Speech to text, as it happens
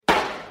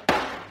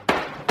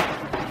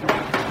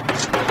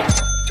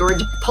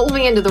George pulled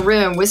me into the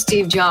room with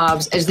Steve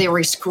Jobs as they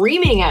were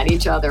screaming at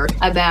each other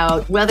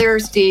about whether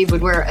Steve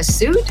would wear a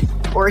suit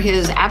or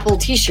his Apple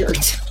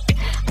t-shirt.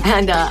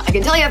 And I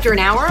can tell you after an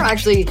hour,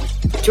 actually,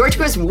 George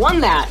Quist won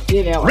that.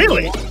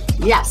 Really?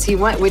 Yes, he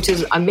won, which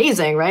is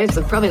amazing, right? It's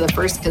probably the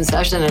first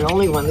concession and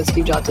only one that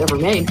Steve Jobs ever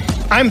made.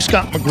 I'm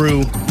Scott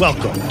McGrew.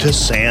 Welcome to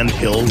Sand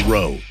Hill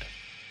Road.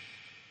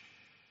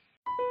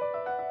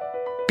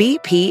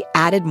 BP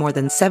added more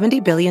than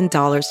 $70 billion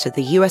to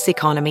the U.S.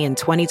 economy in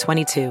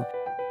 2022.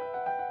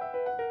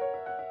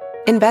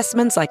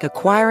 Investments like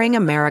acquiring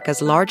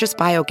America's largest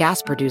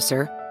biogas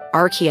producer,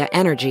 Archaea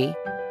Energy,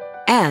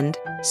 and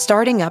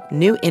starting up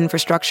new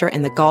infrastructure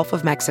in the Gulf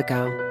of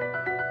Mexico.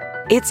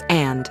 It's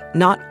and,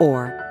 not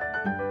or.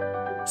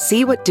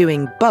 See what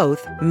doing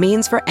both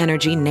means for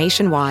energy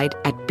nationwide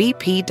at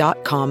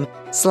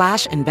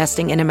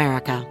bp.com/investing in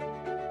America.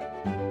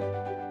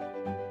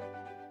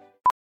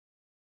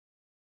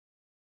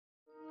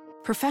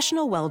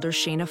 Professional welder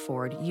Shayna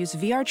Ford used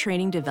VR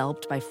training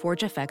developed by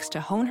ForgeFX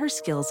to hone her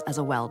skills as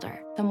a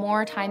welder. The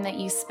more time that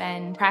you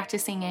spend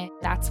practicing it,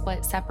 that's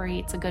what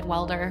separates a good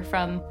welder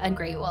from a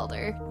great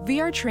welder.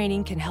 VR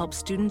training can help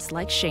students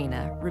like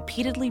Shayna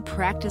repeatedly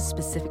practice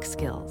specific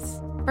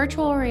skills.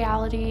 Virtual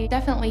reality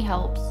definitely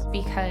helps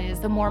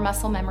because the more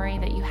muscle memory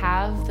that you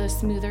have, the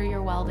smoother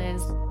your weld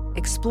is.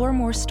 Explore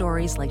more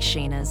stories like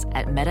Shayna's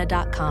at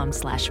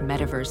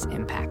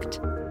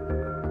meta.com/metaverseimpact.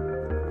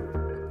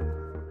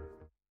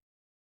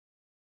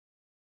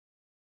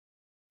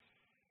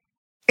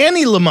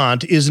 Annie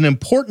Lamont is an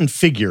important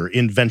figure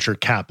in venture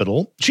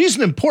capital. She's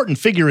an important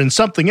figure in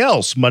something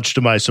else, much to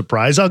my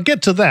surprise. I'll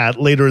get to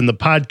that later in the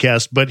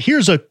podcast, but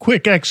here's a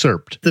quick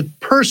excerpt. The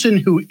person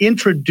who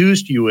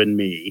introduced you and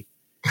me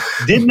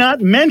did not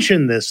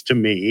mention this to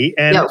me.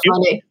 And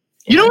funny.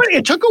 You know what?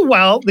 It took a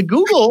while. The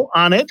Google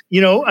on it,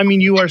 you are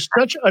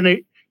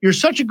you're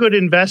such a good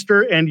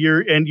investor and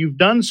you've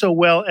done so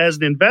well as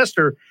an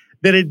investor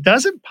that it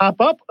doesn't pop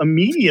up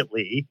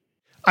immediately.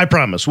 I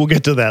promise. We'll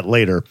get to that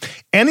later.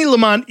 Annie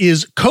Lamont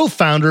is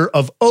co-founder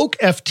of Oak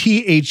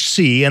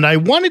FTHC, and I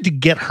wanted to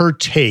get her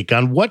take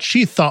on what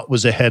she thought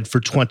was ahead for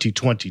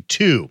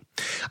 2022.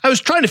 I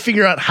was trying to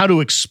figure out how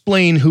to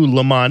explain who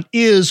Lamont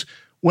is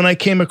when I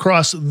came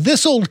across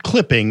this old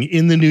clipping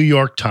in the New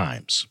York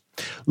Times.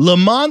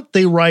 Lamont,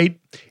 they write,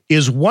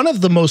 is one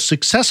of the most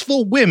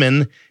successful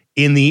women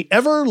in the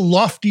ever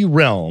lofty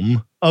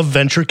realm of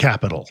venture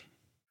capital.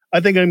 I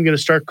think I'm going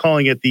to start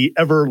calling it the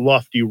ever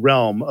lofty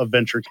realm of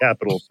venture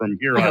capital from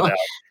here on out.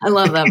 I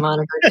love that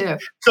moniker too.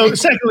 So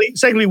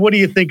secondly, what do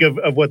you think of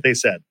what they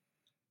said?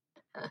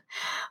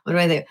 What do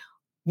I think?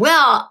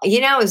 Well,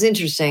 it was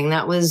interesting.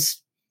 That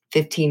was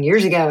 15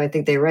 years ago. I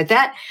think they wrote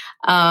that.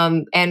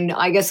 And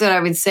I guess what I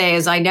would say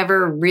is I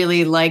never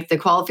really liked the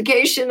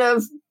qualification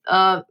of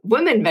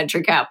women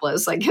venture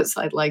capitalists. I guess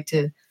I'd like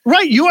to.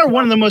 Right. You are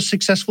one of the most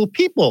successful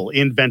people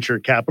in venture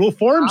capital.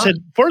 Forbes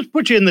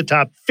put you in the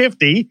top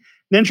 50.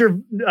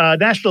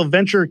 National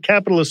Venture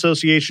Capital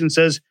Association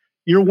says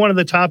you're one of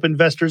the top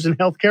investors in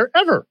healthcare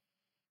ever.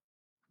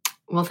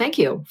 Well, thank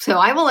you. So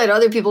I will let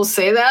other people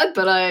say that,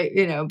 but I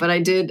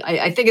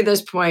think at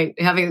this point,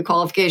 having the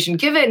qualification,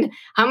 given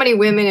how many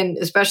women, and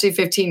especially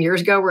 15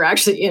 years ago, were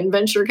actually in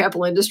venture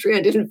capital industry,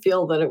 I didn't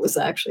feel that it was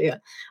actually a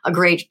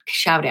great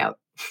shout out.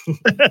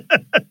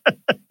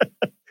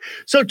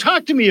 So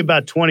talk to me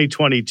about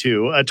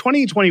 2022,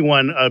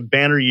 2021, a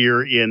banner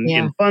year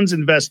in funds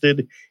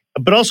invested,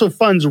 but also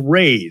funds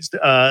raised.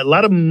 A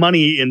lot of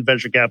money in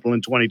venture capital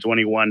in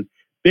 2021.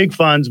 Big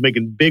funds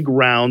making big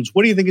rounds.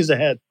 What do you think is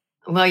ahead?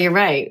 Well, you're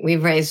right.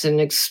 We've raised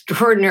an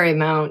extraordinary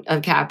amount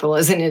of capital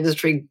as an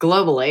industry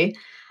globally.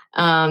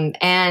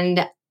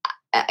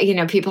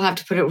 People have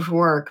to put it to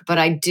work. But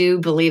I do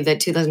believe that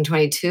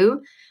 2022,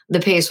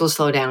 the pace will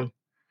slow down.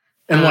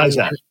 And why is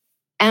that?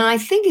 And I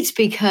think it's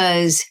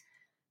because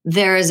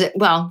first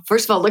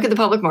of all, look at the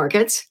public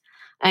markets.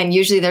 And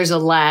usually there's a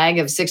lag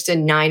of 6 to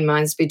 9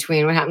 months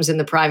between what happens in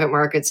the private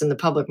markets and the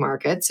public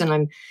markets.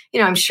 And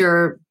I'm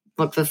sure,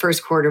 the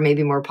first quarter may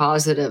be more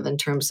positive in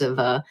terms of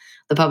the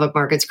public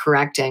markets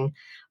correcting.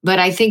 But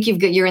I think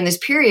you're in this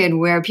period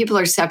where people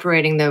are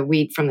separating the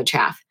wheat from the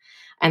chaff.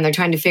 And they're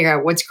trying to figure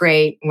out what's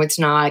great, what's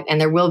not.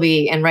 And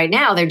right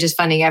now they're just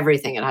funding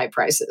everything at high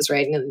prices,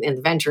 right? In the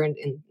venture and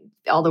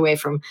all the way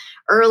from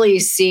early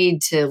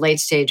seed to late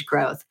stage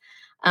growth.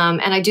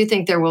 And I do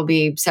think there will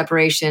be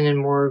separation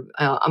and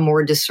a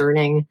more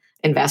discerning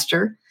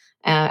investor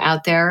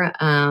out there,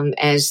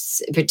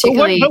 as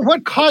particularly. But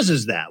what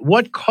causes that?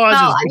 What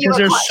causes? Because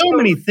there's so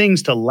many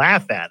things to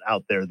laugh at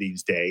out there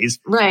these days.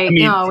 Right?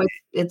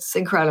 It's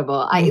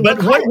incredible.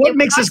 But what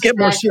makes us get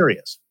more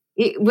serious?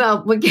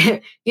 Well, when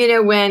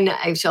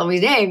shall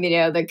we name,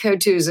 the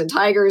Cotus and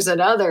Tigers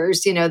and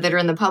others, that are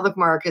in the public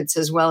markets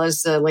as well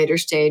as the later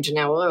stage and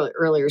now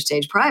earlier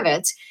stage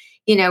privates.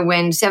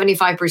 When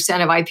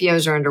 75% of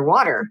IPOs are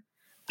underwater,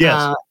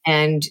 yes,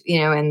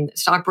 and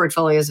stock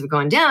portfolios have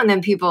gone down,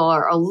 then people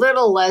are a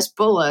little less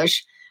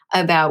bullish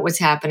about what's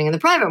happening in the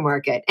private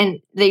market. And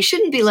they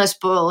shouldn't be less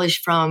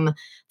bullish from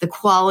the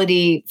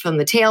quality, from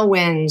the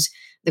tailwinds,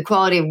 the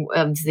quality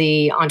of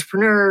the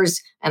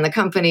entrepreneurs and the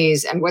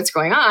companies and what's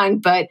going on.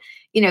 But,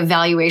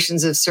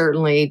 valuations have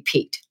certainly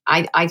peaked.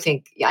 I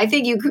think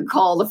you could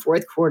call the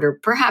fourth quarter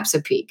perhaps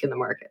a peak in the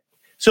market.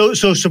 So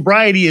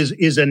sobriety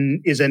is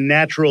a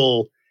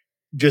natural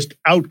just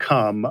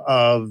outcome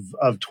of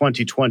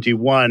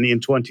 2021 in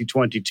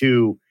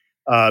 2022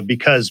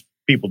 because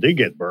people did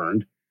get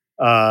burned.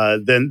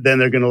 Then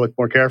they're going to look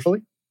more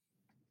carefully.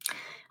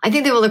 I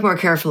think they will look more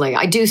carefully.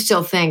 I do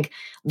still think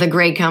the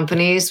great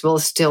companies will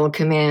still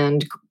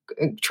command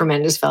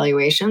tremendous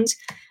valuations.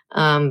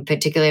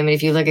 Particularly,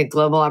 if you look at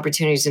global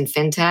opportunities in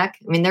fintech,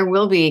 there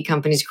will be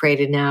companies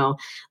created now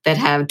that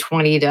have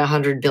 $20 to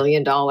 $100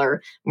 billion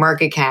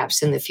market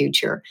caps in the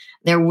future.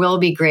 There will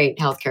be great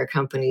healthcare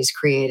companies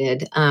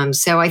created.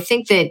 So I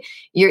think that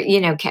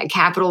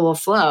capital will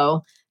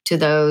flow to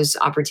those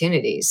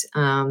opportunities.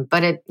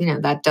 But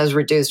that does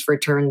reduce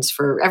returns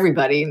for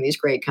everybody in these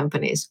great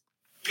companies.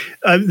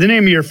 The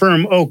name of your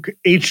firm, Oak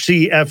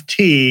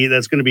HCFT,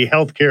 that's going to be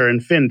healthcare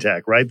and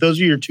fintech, right? Those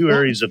are your two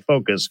areas of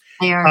focus.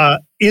 They are.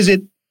 Is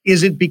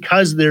it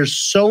because there's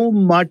so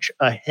much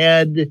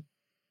ahead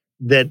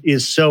that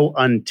is so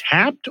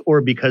untapped, or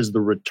because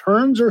the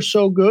returns are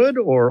so good,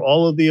 or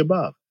all of the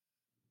above?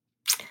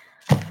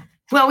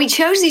 Well, we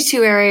chose these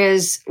two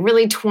areas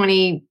really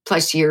 20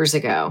 plus years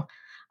ago.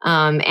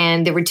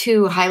 And there were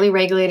two highly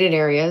regulated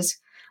areas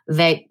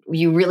that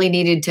you really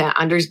needed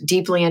to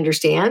deeply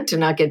understand to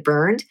not get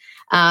burned.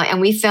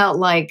 And we felt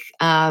like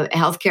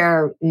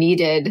healthcare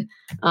needed,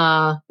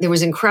 there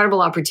was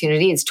incredible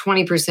opportunity. It's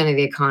 20% of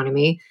the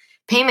economy.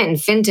 Payment and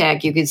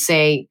fintech, you could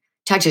say,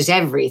 touches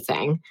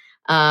everything.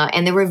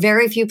 And there were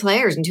very few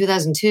players in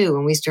 2002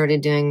 when we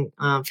started doing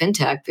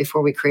fintech,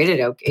 before we created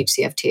Oak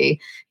HCFT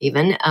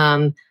even.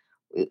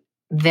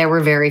 There were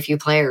very few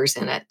players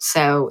in it.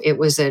 So it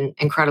was an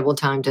incredible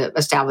time to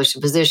establish a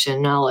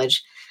position,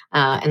 knowledge,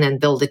 and then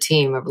build a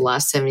team over the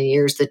last 70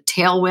 years. The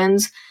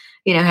tailwinds,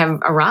 have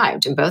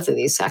arrived in both of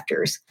these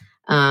sectors.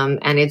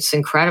 And it's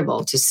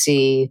incredible to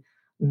see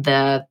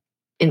the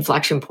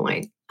inflection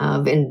point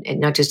of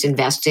not just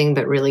investing,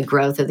 but really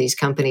growth of these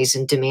companies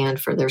and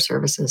demand for their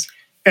services.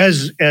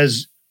 As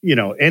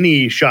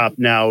any shop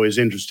now is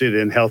interested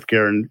in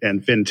healthcare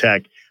and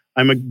fintech,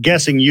 I'm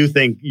guessing you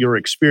think your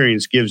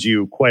experience gives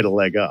you quite a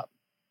leg up.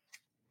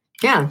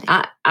 Yeah,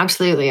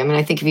 absolutely.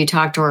 I think if you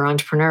talk to our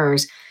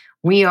entrepreneurs,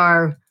 we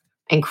are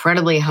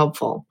incredibly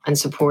helpful and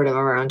supportive of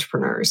our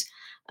entrepreneurs.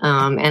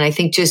 And I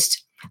think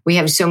we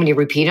have so many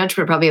repeat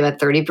entrepreneurs, probably about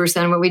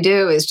 30% of what we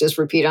do is just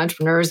repeat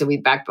entrepreneurs that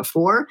we've backed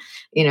before,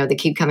 that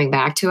keep coming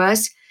back to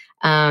us.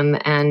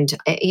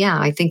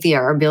 I think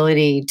our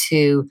ability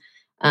to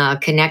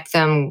connect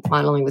them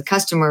not only with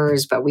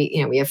customers, but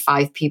we have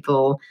 5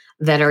 people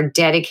that are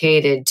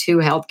dedicated to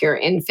healthcare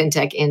and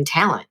fintech in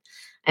talent.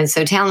 And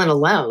so talent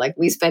alone,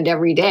 we spend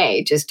every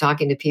day just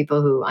talking to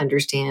people who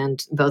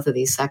understand both of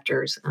these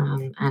sectors.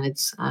 And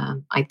it's,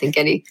 I think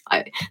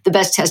the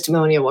best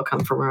testimonial will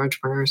come from our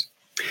entrepreneurs.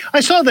 I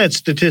saw that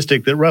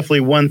statistic that roughly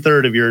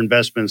 1/3 of your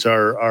investments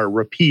are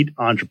repeat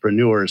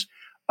entrepreneurs,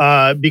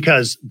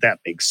 because that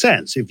makes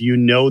sense. If you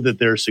know that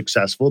they're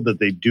successful, that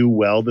they do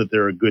well, that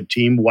they're a good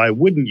team, why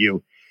wouldn't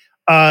you?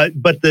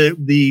 But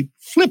the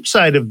flip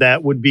side of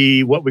that would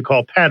be what we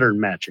call pattern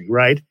matching,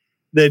 right?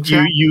 That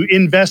Sure. you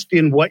invest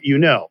in what you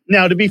know.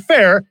 Now, to be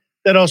fair,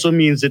 that also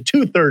means that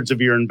 2/3 of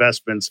your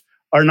investments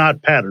are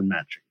not pattern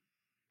matching.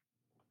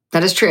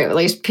 That is true, at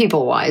least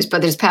people-wise.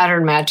 But there's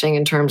pattern matching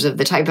in terms of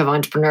the type of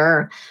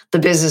entrepreneur, the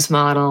business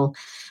model,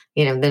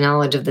 the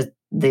knowledge of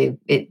the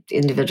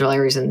individual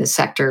areas and the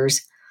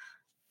sectors.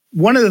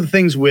 One of the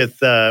things with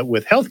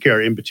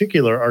healthcare in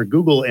particular are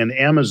Google and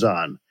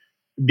Amazon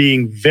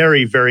being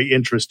very, very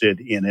interested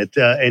in it.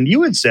 And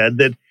you had said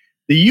that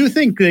you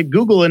think that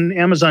Google and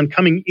Amazon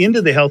coming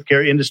into the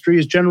healthcare industry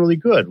is generally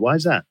good. Why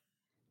is that?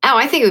 Oh,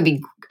 I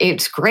think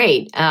it's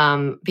great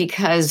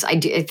because I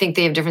think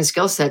they have different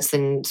skill sets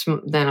than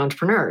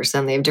entrepreneurs,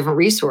 and they have different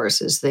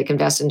resources. They can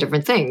invest in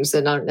different things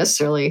that aren't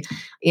necessarily,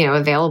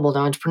 available to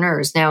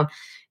entrepreneurs. Now,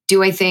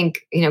 do I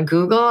think,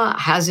 Google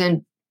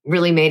hasn't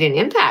really made an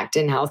impact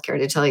in healthcare,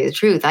 to tell you the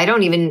truth? They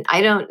don't even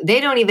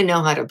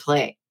know how to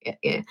play.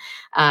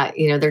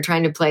 They're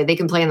trying to play. They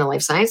can play in the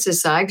life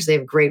sciences side because they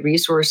have great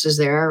resources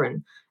there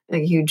and a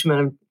huge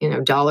amount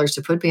of, dollars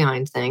to put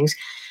behind things.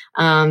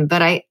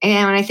 But I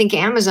think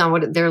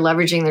Amazon, they're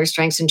leveraging their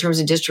strengths in terms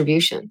of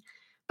distribution.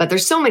 But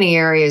there's so many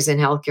areas in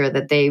healthcare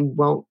that they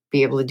won't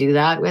be able to do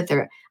that with.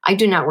 I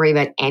do not worry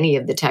about any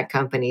of the tech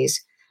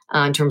companies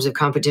in terms of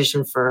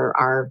competition for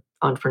our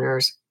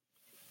entrepreneurs.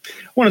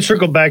 I want to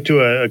circle back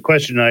to a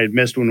question I had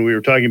missed when we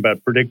were talking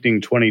about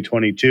predicting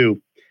 2022.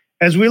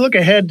 As we look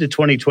ahead to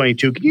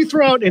 2022, can you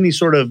throw out any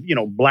sort of,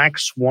 black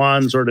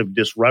swan sort of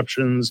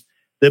disruptions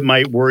that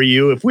might worry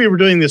you? If we were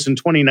doing this in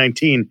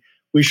 2019,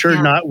 we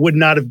would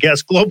not have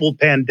guessed global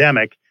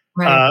pandemic.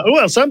 Right.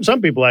 Well,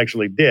 some people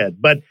actually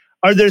did. But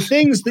are there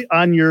things that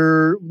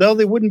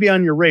they wouldn't be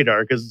on your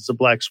radar because it's a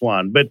black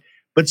swan,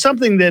 but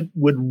something that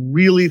would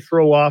really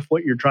throw off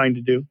what you're trying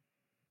to do?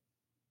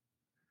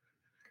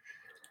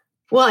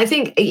 Well, I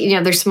think,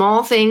 there's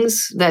small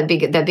things that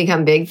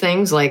become big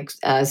things, like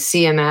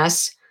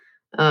CMS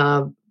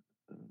uh,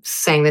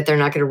 saying that they're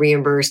not going to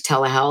reimburse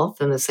telehealth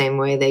in the same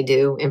way they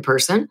do in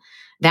person.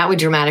 That would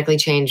dramatically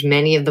change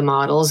many of the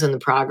models and the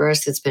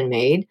progress that's been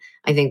made.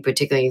 I think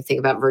particularly you think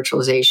about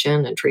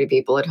virtualization and treating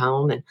people at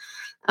home.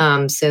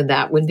 And so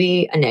that would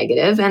be a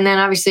negative. And then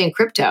obviously in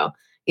crypto,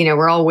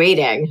 we're all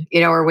waiting,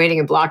 we're waiting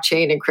in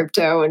blockchain and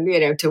crypto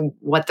and, to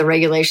what the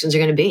regulations are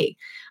going to be.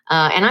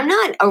 And I'm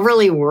not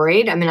overly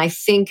worried. I mean, I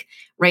think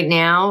right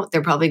now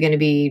they're probably going to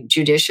be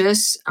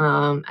judicious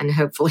and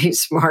hopefully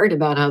smart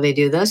about how they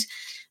do this.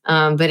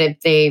 But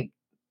if they,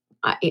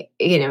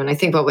 and I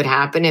think what would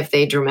happen if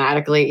they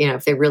dramatically,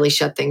 if they really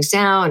shut things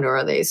down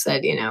or they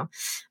said,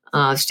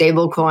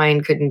 stable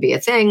coin couldn't be a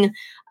thing,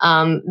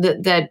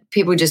 that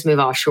people would just move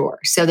offshore.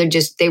 So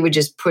they would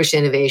just push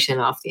innovation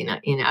off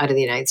out of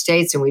the United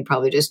States, and we'd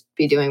probably just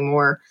be doing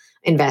more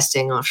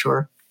investing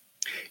offshore.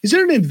 Is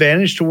there an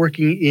advantage to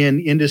working in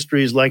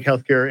industries like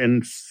healthcare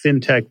and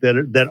fintech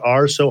that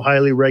are so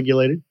highly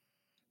regulated?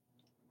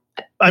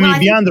 I mean,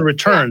 beyond the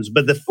returns,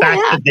 but the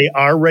fact that they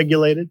are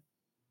regulated?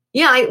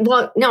 Yeah,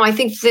 I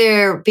think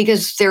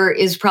because there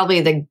is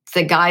probably the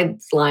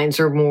guidelines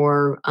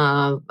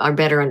are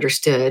better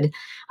understood.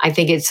 I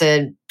think it's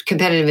a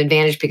competitive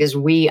advantage because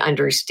we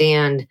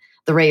understand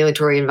the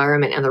regulatory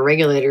environment and the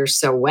regulators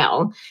so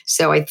well.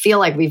 So I feel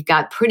like we've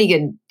got pretty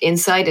good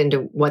insight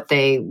into what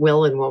they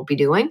will and won't be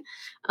doing,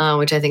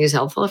 which I think is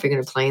helpful if you're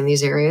going to play in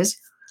these areas.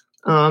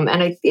 And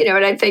I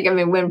think,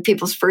 when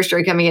people first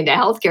started coming into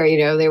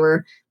healthcare, they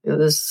were,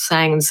 this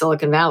saying in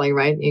Silicon Valley,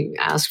 right? You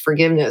ask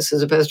forgiveness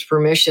as opposed to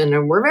permission.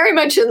 And we're very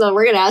much we're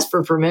going to ask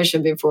for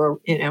permission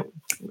before,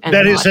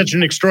 That is such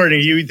an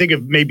extraordinary, you think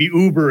of maybe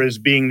Uber as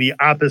being the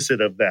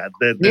opposite of that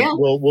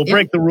we'll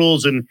break the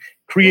rules and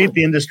create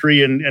the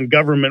industry and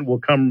government will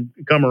come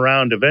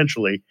around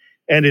eventually.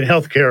 And in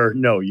healthcare,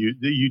 no,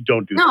 you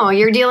don't do that. No,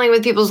 you're dealing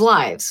with people's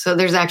lives. So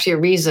there's actually a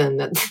reason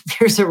that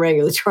there's a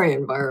regulatory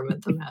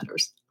environment that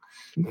matters.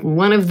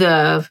 One of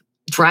the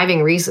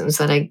driving reasons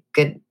that I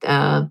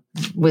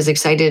was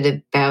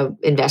excited about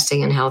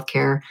investing in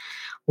healthcare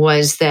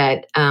was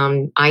that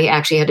I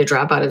actually had to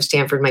drop out of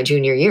Stanford my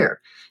junior year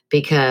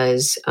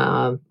because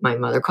my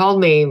mother called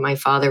me. My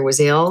father was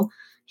ill.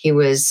 He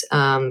was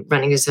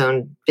running his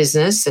own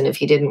business, and if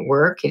he didn't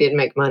work, he didn't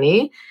make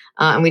money,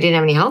 and we didn't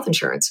have any health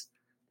insurance.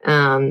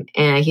 And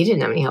he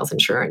didn't have any health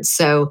insurance.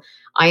 So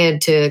I had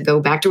to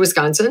go back to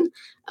Wisconsin.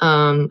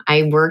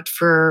 I worked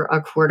for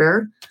a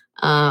quarter.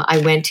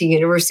 I went to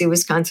University of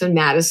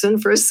Wisconsin-Madison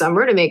for a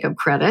summer to make up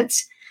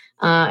credits.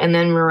 And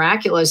then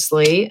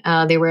miraculously,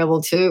 they were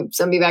able to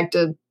send me back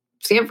to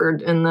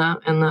Stanford in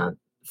the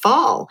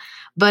fall.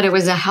 But it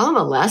was a hell of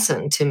a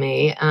lesson to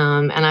me.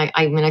 And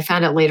I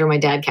found out later my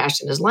dad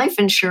cashed in his life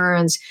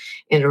insurance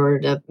in order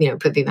to,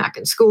 put me back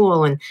in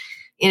school. And,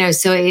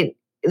 so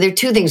there are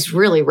two things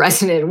really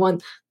resonated. One,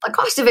 the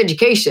cost of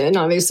education,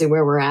 obviously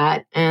where we're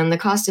at, and the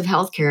cost of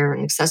healthcare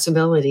and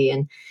accessibility.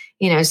 And,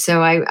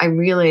 so I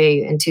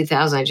really, in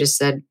 2000, I just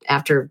said,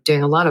 after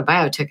doing a lot of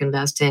biotech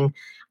investing,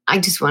 I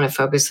just want to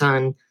focus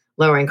on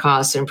lowering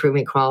costs and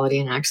improving quality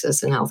and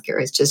access in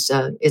healthcare. It's just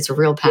it's a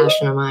real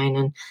passion of mine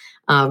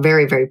and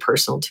very, very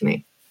personal to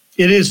me.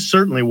 It is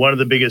certainly one of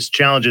the biggest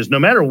challenges, no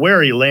matter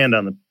where you land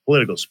on the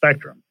political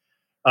spectrum.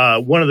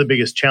 One of the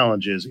biggest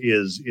challenges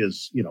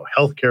is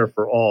healthcare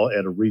for all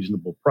at a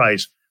reasonable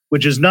price,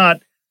 which is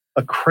not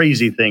a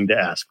crazy thing to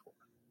ask for.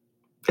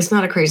 It's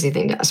not a crazy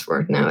thing to ask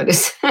for. No, it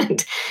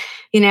isn't.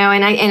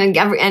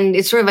 And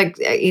it's sort of like,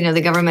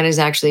 the government is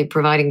actually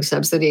providing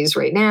subsidies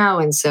right now.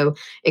 And so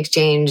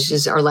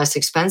exchanges are less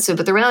expensive.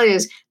 But the reality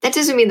is that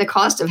doesn't mean the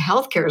cost of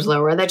healthcare is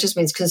lower. That just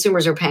means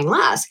consumers are paying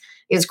less.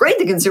 It's great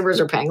that consumers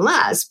are paying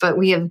less, but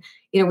we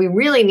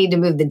really need to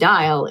move the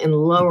dial in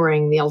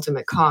lowering the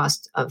ultimate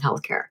cost of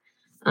healthcare.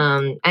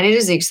 And it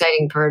is the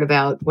exciting part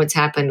about what's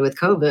happened with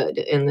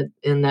COVID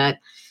in that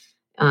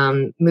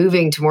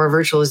moving to more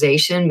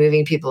virtualization,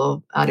 moving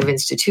people out of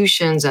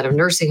institutions, out of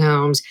nursing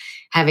homes,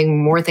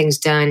 having more things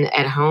done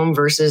at home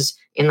versus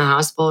in the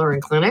hospital or in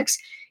clinics.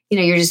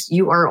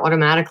 You are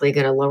automatically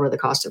going to lower the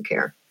cost of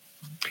care.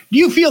 Do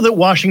you feel that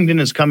Washington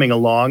is coming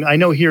along? I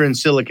know here in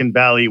Silicon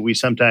Valley, we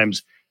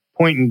sometimes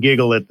point and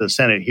giggle at the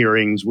Senate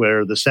hearings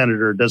where the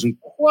senator doesn't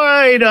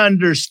quite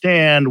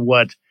understand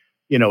what,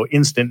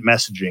 instant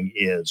messaging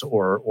is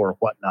or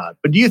whatnot.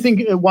 But do you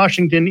think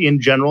Washington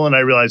in general, and I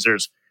realize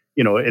there's,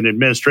 an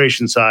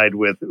administration side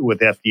with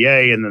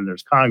FDA and then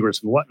there's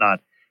Congress and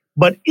whatnot.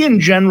 But in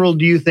general,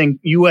 do you think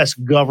U.S.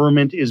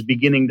 government is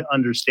beginning to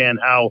understand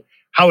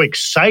how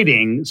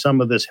exciting some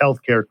of this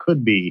healthcare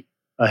could be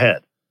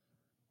ahead?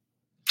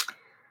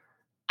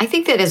 I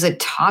think that as a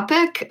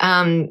topic,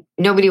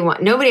 nobody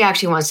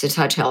actually wants to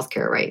touch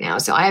healthcare right now.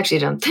 So I actually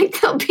don't think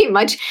there'll be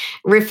much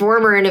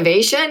reform or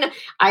innovation.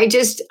 I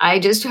just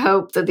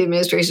hope that the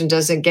administration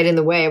doesn't get in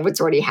the way of what's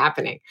already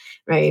happening,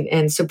 right?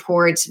 And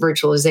supports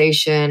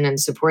virtualization and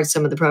supports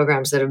some of the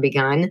programs that have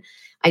begun.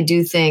 I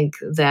do think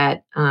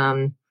that,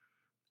 the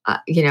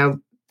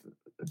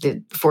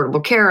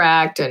Affordable Care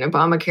Act and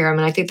Obamacare,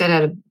 I think that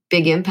had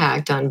big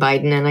impact on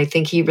Biden. And I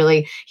think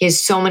he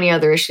has so many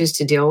other issues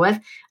to deal with.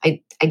 I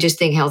just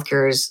think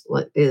healthcare is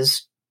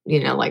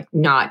like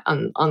not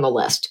on the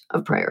list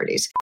of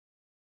priorities.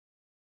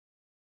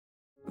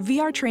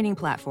 VR training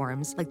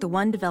platforms, like the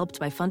one developed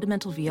by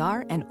Fundamental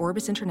VR and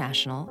Orbis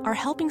International, are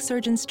helping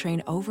surgeons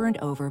train over and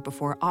over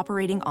before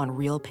operating on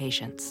real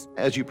patients.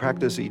 As you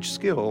practice each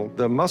skill,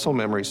 the muscle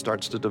memory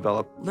starts to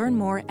develop. Learn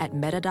more at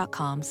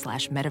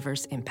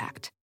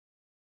meta.com/metaverseimpact.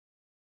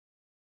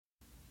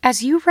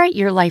 As you write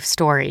your life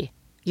story,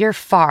 you're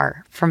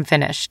far from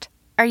finished.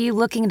 Are you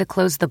looking to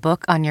close the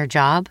book on your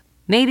job?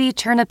 Maybe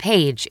turn a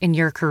page in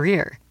your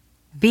career?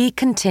 Be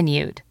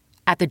continued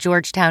at the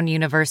Georgetown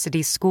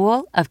University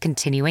School of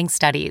Continuing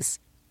Studies.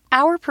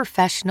 Our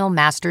professional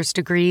master's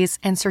degrees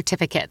and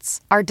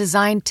certificates are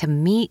designed to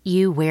meet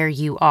you where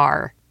you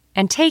are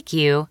and take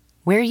you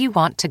where you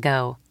want to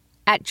go.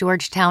 At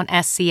Georgetown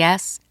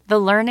SCS, the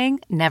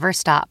learning never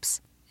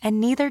stops, and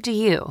neither do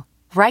you.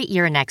 Write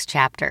your next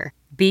chapter.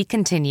 Be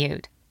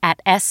continued at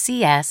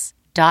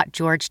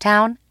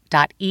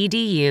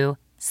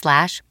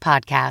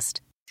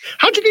scs.georgetown.edu/podcast.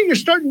 How'd you get your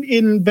start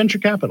in venture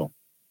capital?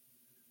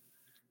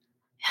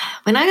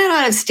 When I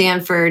got out of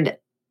Stanford,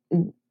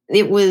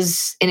 it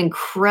was an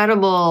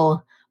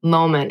incredible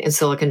moment in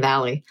Silicon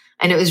Valley.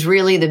 And it was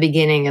really the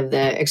beginning of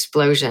the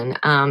explosion.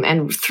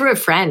 And through a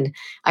friend,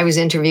 I was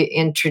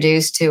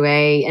introduced to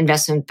a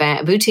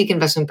boutique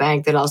investment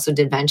bank that also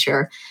did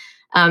venture.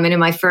 And in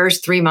my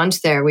first 3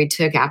 months there, we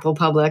took Apple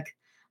public.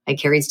 I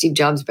carried Steve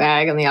Jobs'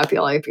 bag on the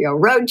IPO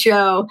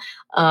roadshow.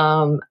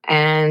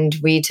 And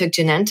we took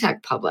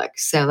Genentech public.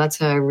 So that's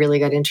how I really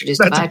got introduced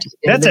to biotech.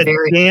 That's a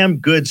damn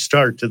good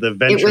start to the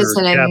venture capital industry. It was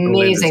an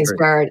amazing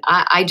start.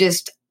 I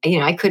just,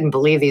 I couldn't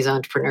believe these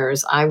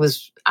entrepreneurs. I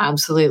was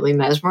absolutely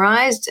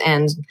mesmerized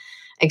and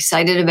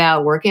excited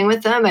about working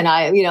with them. And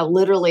I,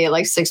 literally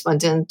like 6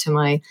 months into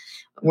my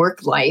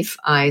work life,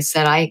 I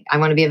said, I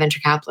want to be a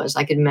venture capitalist.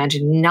 I could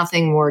imagine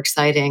nothing more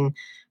exciting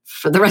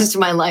for the rest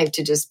of my life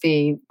to just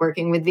be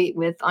working with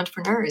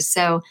entrepreneurs.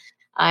 So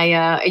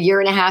a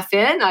year and a half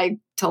in, I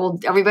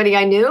told everybody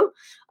I knew,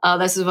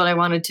 this is what I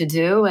wanted to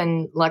do.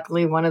 And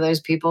luckily one of those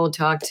people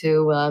talked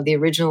to the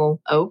original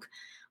Oak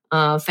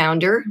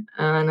founder,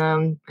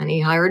 and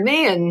he hired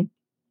me, and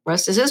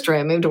rest is history.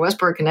 I moved to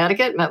Westport,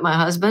 Connecticut, met my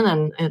husband,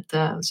 and it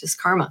was just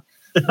karma.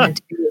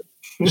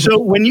 So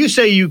when you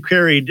say you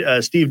carried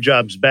Steve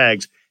Jobs'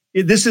 bags,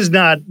 this is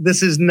not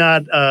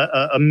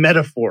a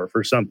metaphor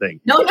for something.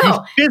 No. You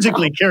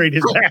physically carried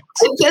his bags.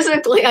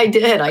 Physically, I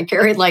did. I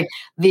carried like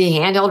the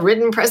handheld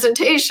written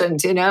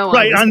presentations,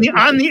 Right, on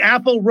the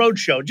Apple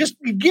Roadshow. Just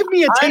give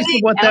me a taste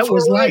of what that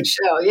was like.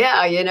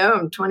 Yeah,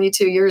 I'm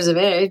 22 years of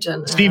age.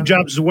 And Steve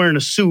Jobs is wearing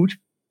a suit.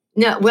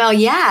 No, well,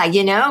 yeah,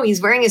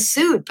 he's wearing a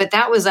suit. But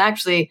that was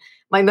actually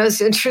my most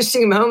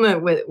interesting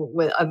moment with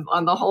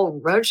on the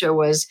whole roadshow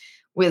was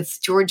with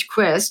George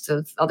Quist,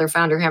 the other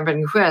founder,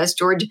 Hampton Quist.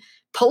 George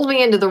pulled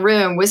me into the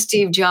room with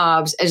Steve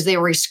Jobs as they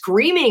were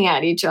screaming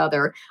at each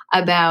other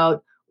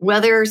about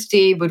whether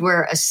Steve would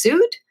wear a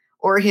suit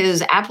or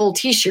his Apple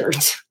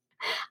t-shirt.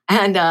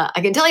 And I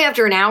can tell you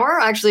after an hour,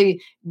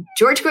 actually,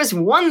 George Quist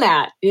won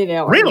that.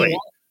 Really?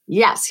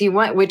 Yes, he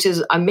won, which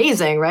is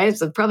amazing, right?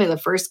 It's probably the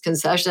first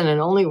concession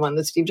and only one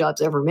that Steve Jobs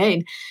ever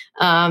made.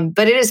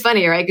 But it is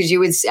funny, right? Because you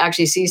would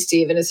actually see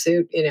Steve in a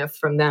suit,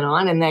 from then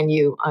on. And then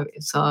you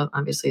saw,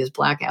 obviously, his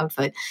black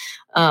outfit.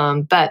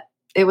 But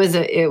it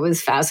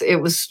was fast.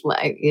 It was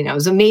like, it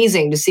was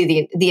amazing to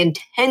see the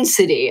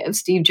intensity of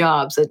Steve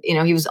Jobs. That,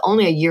 he was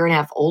only a year and a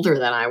half older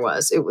than I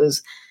was. It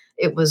was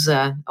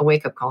a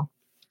wake up call.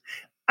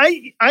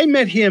 I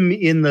met him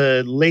in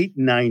the late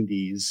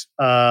 90s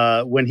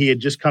when he had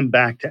just come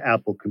back to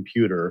Apple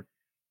Computer.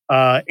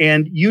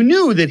 And you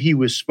knew that he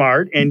was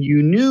smart, and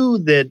you knew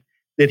that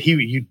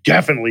you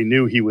definitely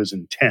knew he was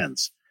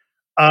intense.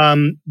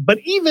 But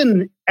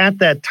even at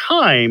that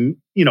time,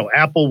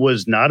 Apple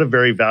was not a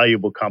very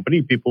valuable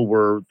company. People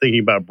were thinking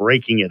about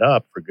breaking it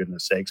up, for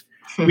goodness sakes.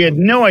 We had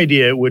no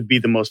idea it would be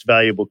the most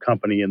valuable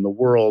company in the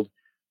world,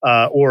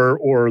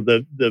 or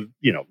the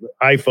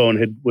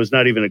iPhone was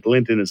not even a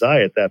glint in his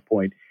eye at that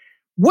point.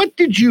 What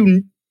did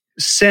you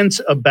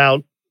sense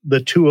about the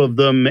two of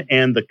them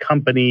and the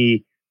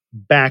company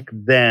back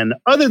then,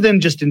 other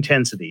than just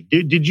intensity?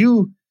 Did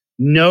you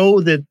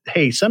know that,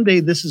 hey, someday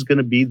this is going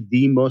to be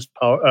the most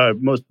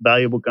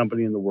valuable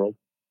company in the world?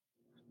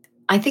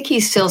 I think he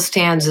still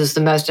stands as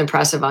the most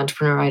impressive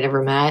entrepreneur I'd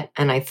ever met.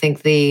 And I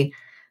think it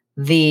is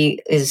the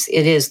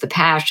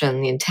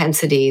passion, the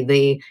intensity,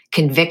 the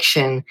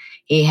conviction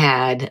he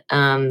had,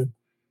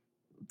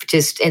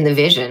 just in the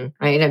vision,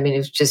 right? I mean, it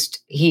was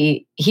just,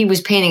 he was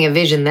painting a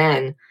vision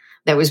then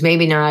that was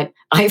maybe not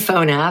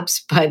iPhone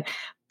apps,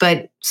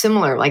 but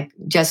similar, like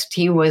just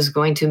he was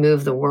going to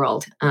move the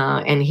world.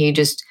 And he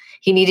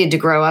needed to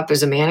grow up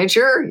as a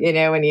manager,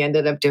 and he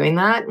ended up doing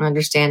that and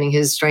understanding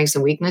his strengths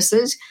and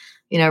weaknesses,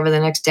 over the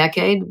next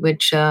decade,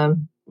 which,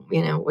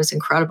 was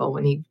incredible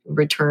when he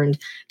returned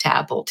to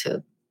Apple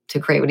to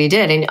create what he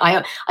did. And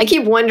I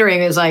keep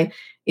wondering as I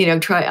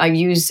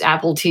use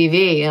Apple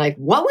TV, and like,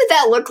 what would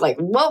that look like?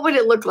 What would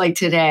it look like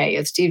today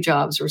if Steve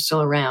Jobs were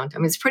still around? I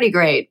mean, it's pretty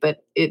great,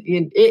 but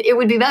it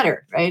would be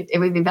better, right? It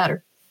would be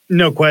better.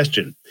 No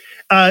question.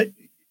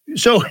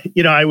 So,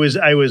 I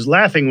was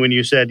laughing when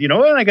you said, when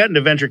I got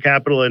into venture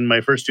capital and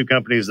my first two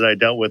companies that I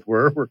dealt with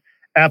were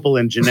Apple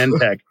and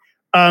Genentech.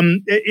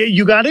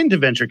 You got into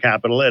venture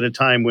capital at a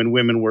time when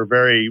women were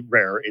very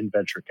rare in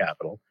venture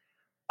capital.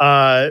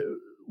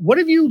 What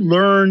have you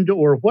learned,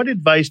 or what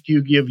advice do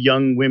you give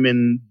young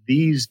women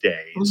these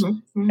days,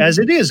 as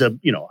it is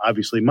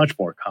obviously much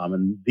more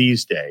common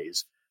these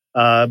days?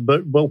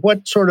 But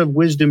what sort of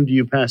wisdom do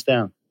you pass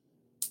down?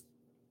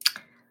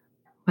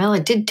 Well,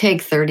 it did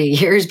take 30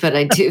 years, but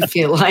I do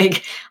feel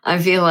like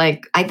one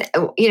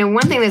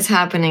thing that's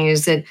happening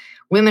is that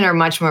women are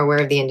much more aware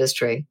of the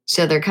industry.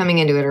 So they're coming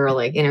into it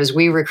early. As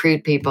we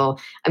recruit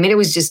people, it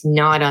was just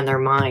not on their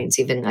minds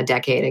even a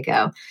decade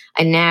ago.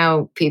 And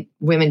now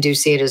women do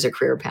see it as a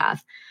career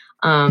path.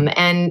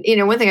 And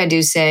one thing I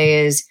do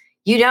say is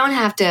you don't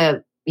have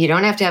to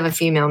have a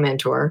female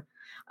mentor.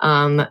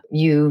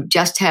 You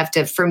just have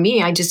to, for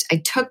me, I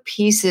took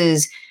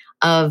pieces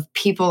of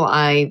people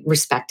I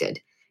respected,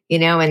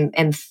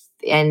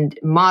 and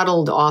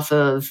modeled off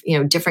of,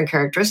 different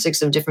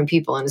characteristics of different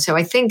people. And so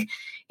I think,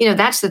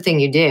 that's the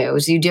thing you do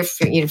is you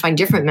find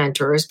different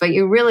mentors, but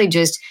you really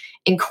just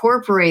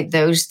incorporate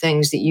those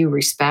things that you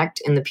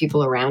respect in the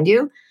people around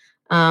you,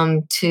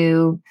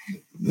 to,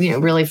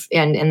 really,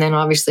 and then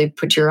obviously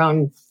put your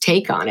own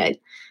take on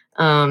it.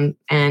 And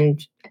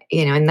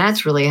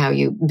that's really how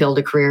you build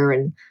a career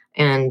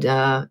and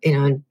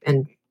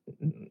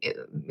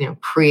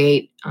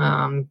create,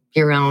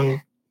 your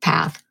own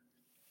path.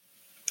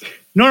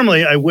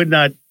 Normally, I would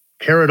not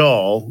care at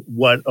all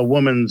what a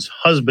woman's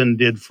husband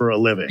did for a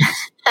living.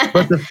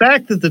 But the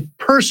fact that the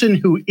person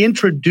who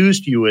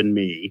introduced you and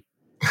me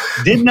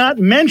did not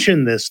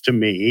mention this to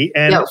me,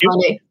 and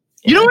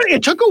you know what?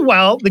 It took a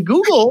while. The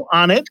Google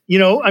on it,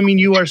 you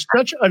are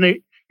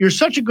you're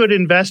such a good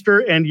investor,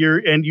 and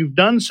you've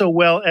done so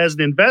well as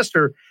an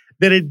investor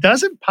that it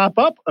doesn't pop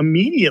up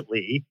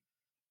immediately.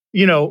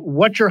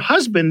 What your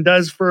husband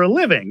does for a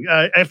living.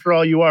 After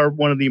all, you are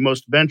one of the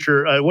most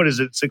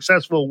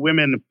successful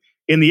women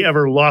in the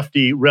ever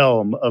lofty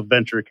realm of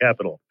venture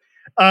capital.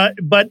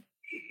 But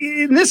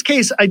in this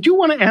case, I do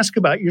want to ask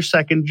about your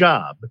second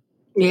job.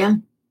 Yeah.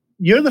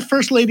 You're the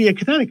first lady of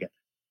Connecticut.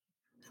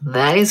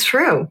 That is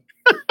true.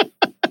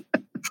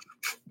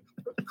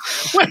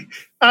 Well,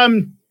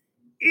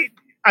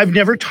 I've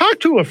never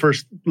talked to a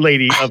first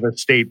lady of a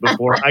state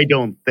before, I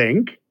don't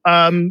think.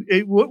 What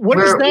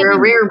is that? We're a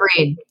rare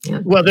breed.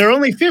 Yeah. Well, there are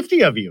only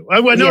 50 of you.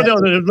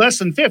 No, there's less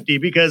than 50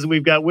 because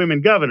we've got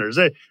women governors.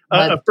 A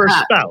first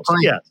spouse.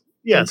 Point.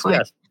 Yes.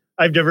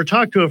 I've never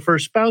talked to a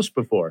first spouse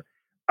before.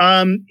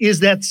 Is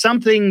that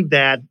something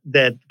that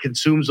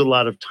consumes a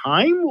lot of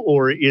time,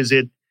 or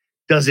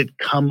does it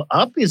come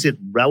up? Is it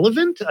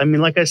relevant?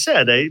 Like I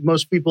said,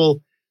 most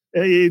people,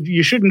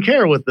 you shouldn't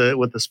care what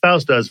the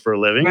spouse does for a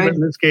living, right. But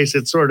in this case,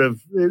 it's sort of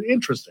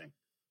interesting.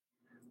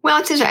 Well,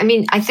 it's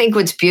interesting. I think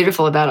what's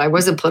beautiful about it, I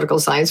was a political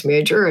science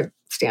major at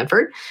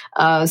Stanford,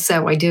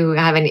 so I do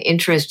have an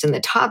interest in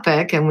the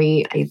topic, and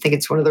I think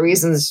it's one of the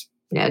reasons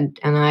Ned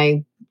and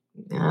I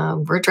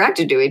we're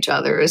attracted to each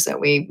other is that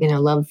we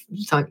love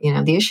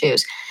the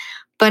issues.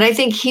 But I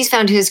think he's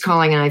found his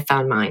calling, and I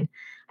found mine.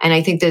 And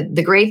I think that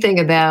the great thing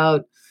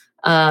about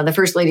the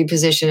first lady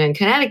position in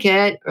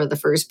Connecticut, or the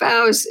first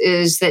spouse,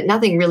 is that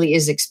nothing really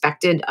is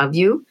expected of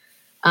you,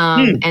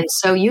 and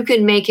so you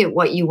can make it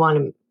what you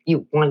want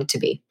it to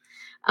be.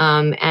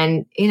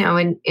 And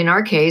in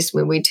our case,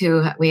 when we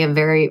have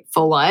very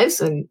full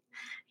lives, and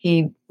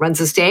he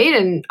runs a state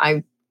and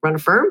I run a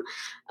firm.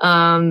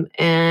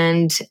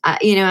 And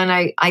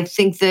I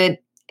think that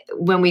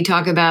when we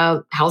talk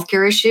about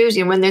healthcare issues,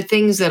 when there are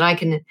things that I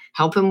can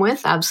help him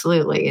with,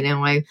 absolutely.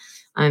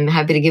 I'm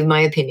happy to give my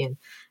opinion.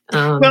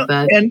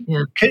 Healthcare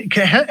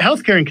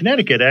in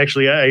Connecticut,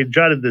 actually, I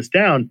jotted this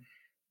down.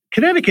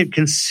 Connecticut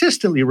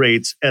consistently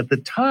rates at the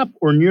top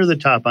or near the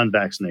top on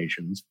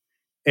vaccinations,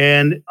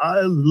 and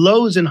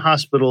lows in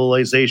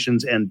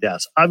hospitalizations and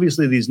deaths.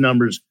 Obviously, these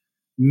numbers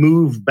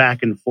move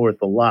back and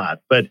forth a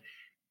lot, but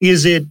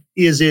is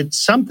it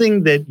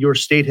something that your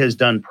state has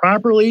done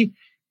properly?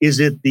 Is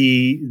it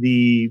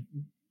the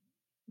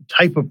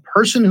type of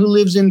person who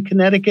lives in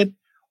Connecticut?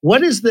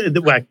 What is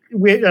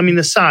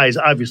the size,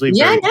 obviously.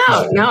 Yeah,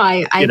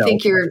 I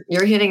think you're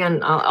hitting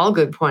on all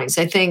good points.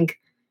 I think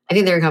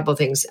there are a couple of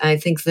things. I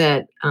think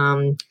that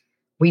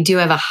we do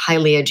have a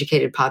highly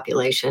educated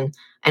population,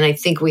 and I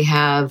think we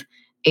have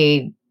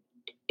a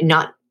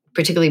not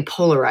particularly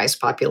polarized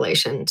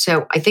population.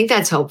 So I think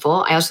that's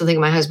helpful. I also think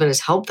my husband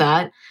has helped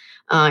that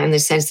in the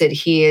sense that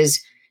he has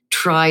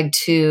tried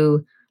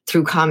to,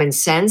 through common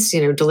sense,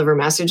 deliver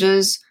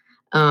messages,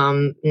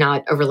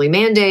 not overly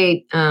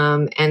mandate,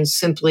 and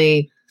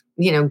simply,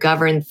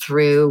 govern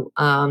through,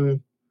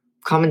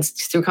 common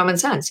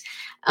sense.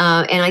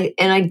 And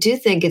I do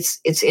think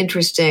it's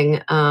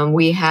interesting.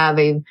 We have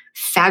a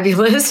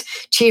fabulous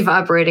chief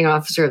operating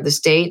officer of the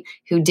state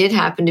who did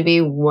happen to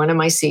be one of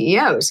my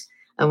CEOs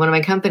of one of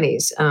my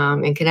companies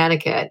in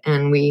Connecticut,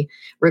 and we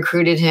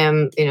recruited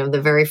him,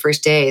 the very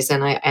first days.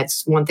 And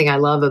it's one thing I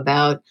love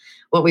about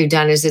what we've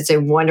done is it's a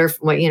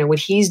wonderful, what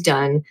he's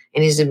done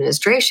in his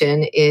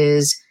administration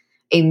is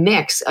a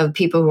mix of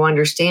people who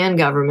understand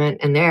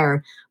government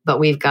but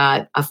we've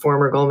got a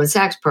former Goldman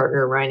Sachs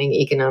partner running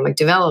economic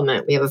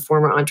development. We have a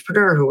former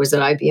entrepreneur who was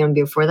at IBM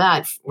before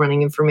that,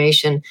 running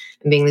information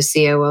and being the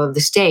COO of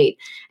the state.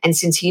 And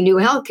since he knew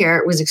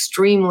healthcare, it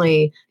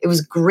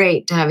was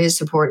great to have his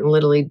support in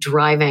literally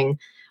driving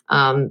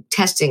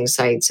testing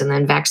sites and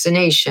then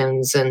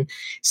vaccinations. And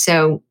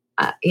so,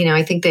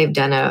 I think they've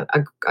done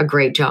a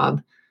great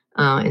job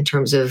in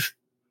terms of,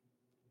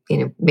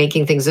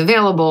 making things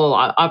available,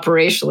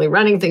 operationally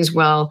running things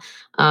well.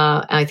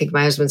 I think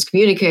my husband's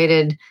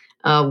communicated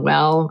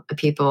well.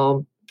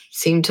 People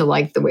seem to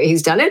like the way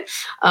he's done it.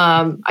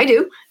 I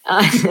do,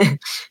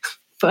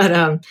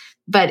 but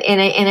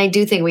I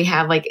do think we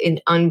have like an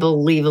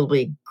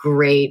unbelievably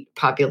great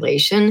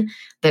population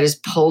that is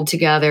pulled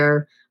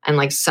together. And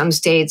like some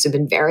states have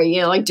been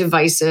very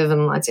divisive,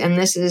 and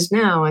this is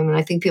now. I mean,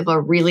 I think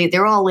people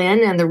they're all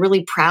in, and they're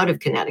really proud of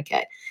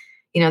Connecticut.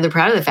 They're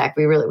proud of the fact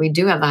we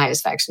do have the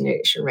highest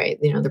vaccination rate.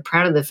 They're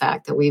proud of the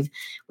fact that we've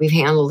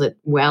handled it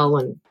well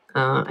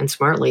and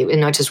smartly, and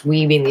not just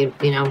we being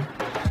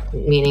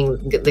meaning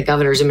the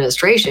governor's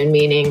administration,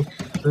 meaning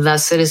the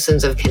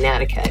citizens of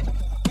Connecticut.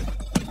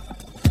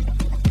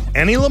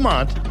 Annie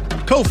Lamont,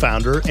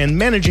 co-founder and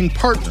managing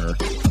partner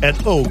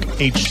at Oak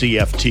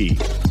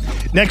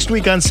HCFT. Next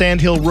week on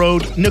Sand Hill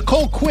Road,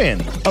 Nicole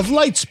Quinn of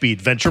Lightspeed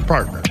Venture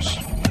Partners.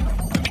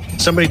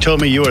 Somebody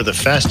told me you are the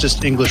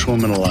fastest English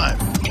woman alive.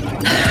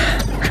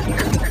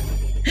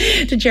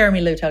 Did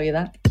Jeremy Lou tell you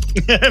that?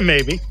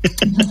 Maybe.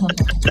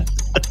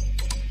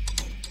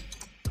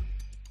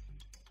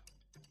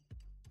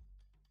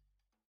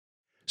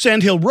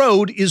 Sand Hill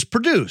Road is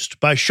produced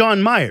by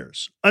Sean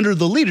Myers under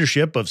the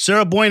leadership of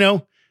Sarah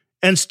Bueno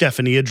and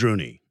Stephanie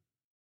Adruni.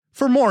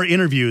 For more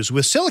interviews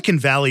with Silicon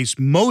Valley's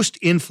most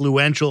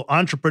influential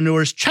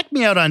entrepreneurs, check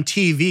me out on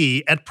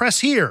TV at Press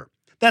Here.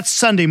 That's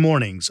Sunday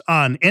mornings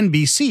on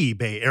NBC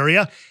Bay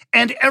Area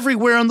and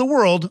everywhere in the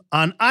world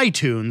on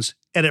iTunes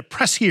and at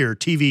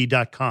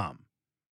PressHereTV.com.